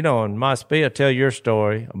tell, in my speech, I tell your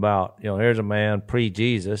story about, here's a man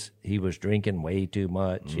pre-Jesus. He was drinking way too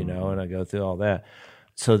much, and I go through all that.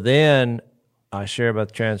 So then I share about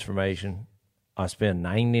the transformation. I spend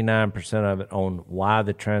 99% of it on why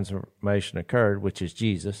the transformation occurred, which is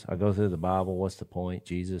Jesus. I go through the Bible. What's the point?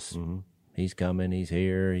 Jesus, he's coming, he's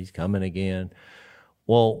here, he's coming again.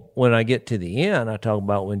 Well, when I get to the end, I talk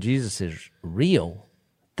about when Jesus is real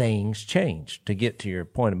things change. To get to your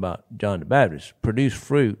point about John the Baptist, produce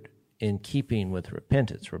fruit in keeping with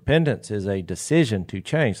repentance. Repentance is a decision to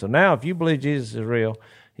change. So now if you believe Jesus is real,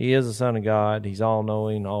 he is the Son of God, he's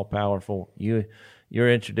all-knowing, all-powerful, you're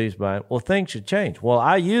introduced by him, well, things should change. Well,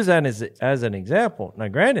 I use that as an example. Now,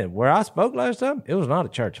 granted, where I spoke last time, it was not a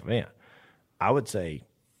church event. I would say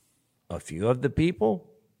a few of the people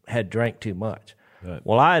had drank too much. Right.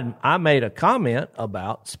 Well, I made a comment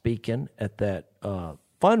about speaking at that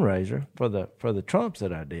fundraiser for the Trumps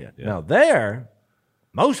that I did. Yeah. Now, there,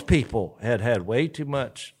 most people had way too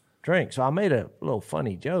much drink. So I made a little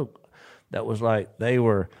funny joke that was like they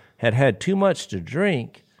had too much to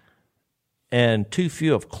drink and too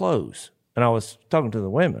few of clothes. And I was talking to the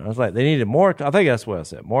women. I was like, they needed more. I think that's what I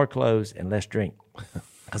said, more clothes and less drink.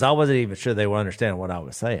 Because I wasn't even sure they were understanding what I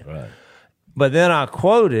was saying. Right. But then I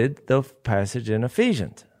quoted the passage in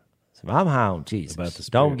Ephesians. So I'm high on Jesus. About the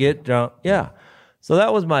Spirit. Don't get drunk. Yeah. So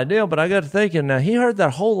that was my deal. But I got to thinking, now he heard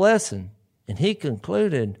that whole lesson and he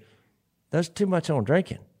concluded there's too much on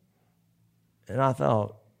drinking. And I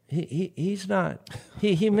thought, he's not,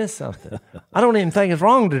 he missed something. I don't even think it's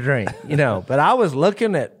wrong to drink, But I was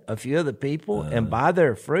looking at a few of the people and by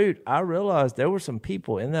their fruit, I realized there were some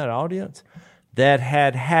people in that audience that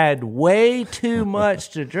had way too much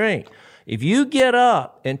to drink. If you get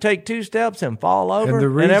up and take 2 steps and fall over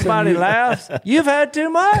and everybody laughs, you've had too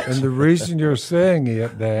much. And the reason you're saying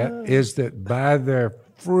that is that by their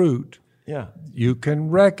fruit, you can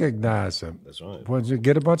recognize them. That's right. When you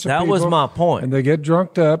get a bunch of people. That was my point. And they get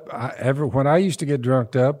drunked up. When I used to get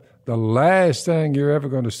drunked up, the last thing you're ever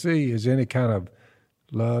going to see is any kind of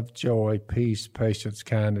love, joy, peace, patience,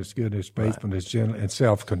 kindness, goodness, faithfulness, gentleness, and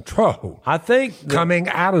self-control. I think coming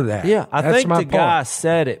out of that. Yeah, I think the point. guy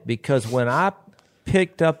said it because when I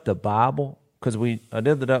picked up the Bible, because I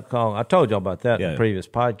did the duck call, I told y'all about that in the previous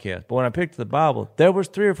podcast. But when I picked up the Bible, there was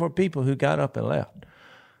 3 or 4 people who got up and left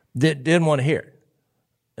that didn't want to hear it,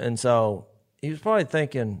 and so he was probably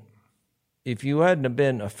thinking, if you hadn't have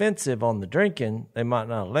been offensive on the drinking, they might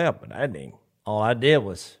not have left. But I didn't. All I did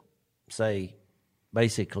was say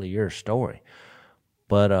basically your story.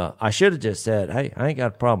 But I should have just said, hey, I ain't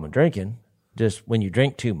got a problem with drinking. Just when you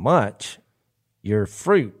drink too much, your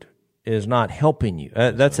fruit is not helping you.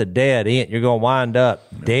 That's a dead end. You're going to wind up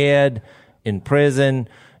dead, in prison,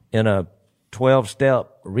 in a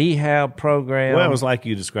 12-step rehab program. Well, it was like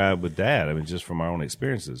you described with Dad. I mean, just from our own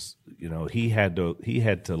experiences, he had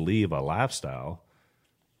to leave a lifestyle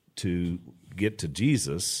to get to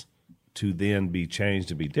Jesus, to then be changed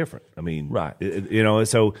to be different. I mean, right.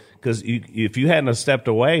 So because if you hadn't have stepped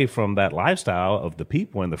away from that lifestyle of the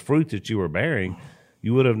people and the fruit that you were bearing,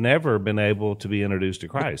 you would have never been able to be introduced to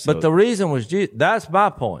Christ. But the reason was that's my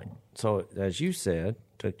point. So as you said,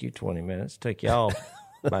 took you 20 minutes, took y'all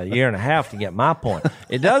about a year and a half to get my point.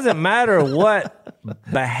 It doesn't matter what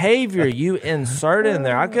behavior you insert in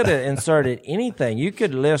there. I could have inserted anything. You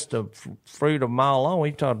could list a fruit a mile long.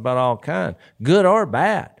 We've talked about all kinds, good or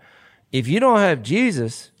bad. If you don't have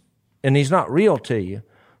Jesus and he's not real to you,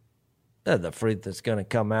 the fruit that's going to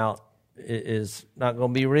come out is not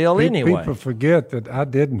going to be real anyway. People forget that I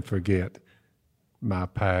didn't forget my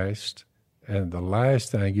past, and the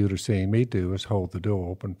last thing you'd have seen me do is hold the door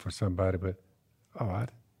open for somebody, but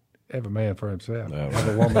every man for himself,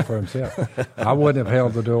 every woman for himself. I wouldn't have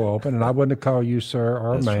held the door open, and I wouldn't have called you sir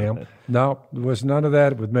or that's ma'am. Right. No, there was none of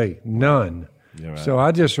that with me, none. Right. So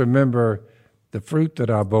I just remember the fruit that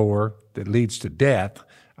I bore that leads to death.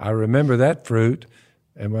 I remember that fruit,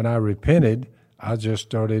 and when I repented, I just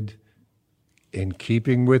started, in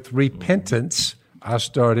keeping with repentance, I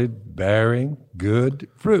started bearing good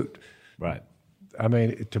fruit. Right. I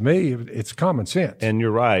mean, to me, it's common sense. And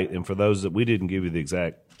you're right. And for those that we didn't give you the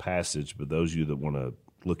exact passage, but those of you that want to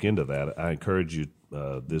look into that, I encourage you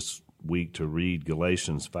this week to read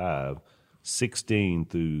Galatians 5:16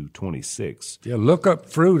 through 26. Yeah, look up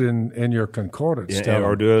fruit in your concordance.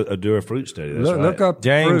 Or do a fruit study. That's look up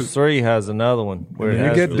James fruit. 3 has another one. When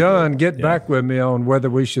you get done, get back with me on whether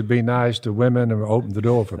we should be nice to women and open the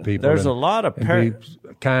door for people. There's a lot of be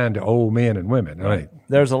kind to old men and women. Right.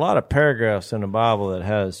 There's a lot of paragraphs in the Bible that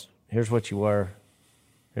has, here's what you were,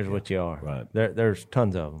 here's what you are. Right. There's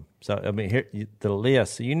tons of them. So, I mean, here the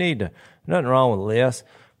list. So you need to, nothing wrong with the list.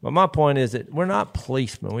 But my point is that we're not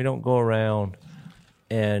policemen. We don't go around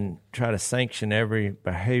and try to sanction every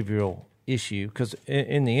behavioral issue because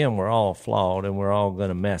in the end, we're all flawed and we're all going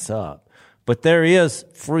to mess up. But there is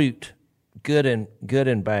fruit, good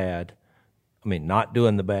and bad. I mean, not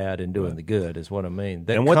doing the bad and doing the good is what I mean.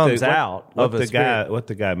 That comes out of the guy. What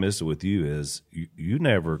the guy missed with you is you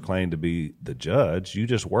never claimed to be the judge. You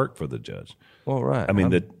just work for the judge. Well, right. I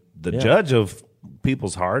mean, the judge of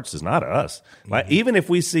people's hearts is not us. Like even if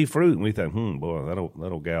we see fruit and we think, boy,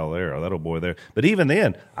 that'll gal there or that'll boy there. But even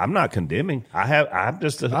then, I'm not condemning. I'm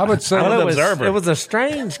just I would say I'm an observer. It was a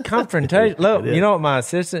strange confrontation. Look, you know what my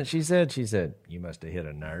assistant, she said, you must have hit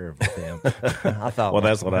a nerve with him. I thought, well,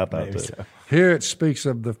 that's what I thought too. So. Here it speaks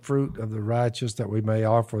of the fruit of the righteous, that we may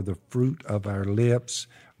offer the fruit of our lips,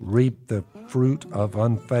 reap the fruit of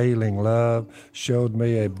unfailing love, showed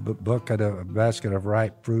me a basket of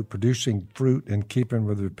ripe fruit, producing fruit in keeping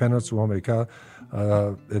with repentance.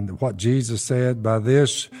 And what Jesus said, by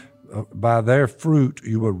their fruit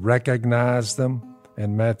you will recognize them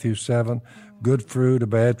in Matthew 7. Good fruit, a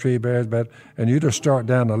bad tree bears bad. And you just start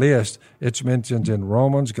down the list. It's mentioned in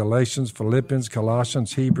Romans, Galatians, Philippians,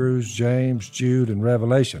 Colossians, Hebrews, James, Jude, and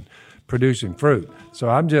Revelation, producing fruit. So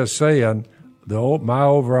I'm just saying, my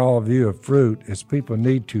overall view of fruit is people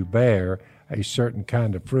need to bear a certain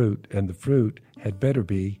kind of fruit, and the fruit had better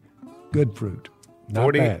be good fruit,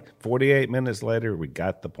 not bad. 48 minutes later, we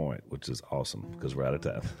got the point, which is awesome because we're out of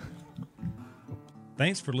time.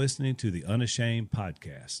 Thanks for listening to the Unashamed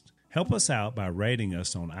Podcast. Help us out by rating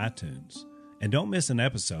us on iTunes. And don't miss an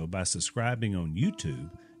episode by subscribing on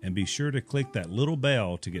YouTube, and be sure to click that little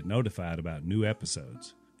bell to get notified about new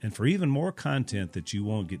episodes. And for even more content that you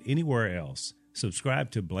won't get anywhere else,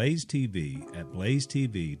 subscribe to Blaze TV at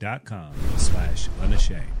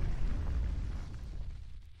blazetv.com/unashamed.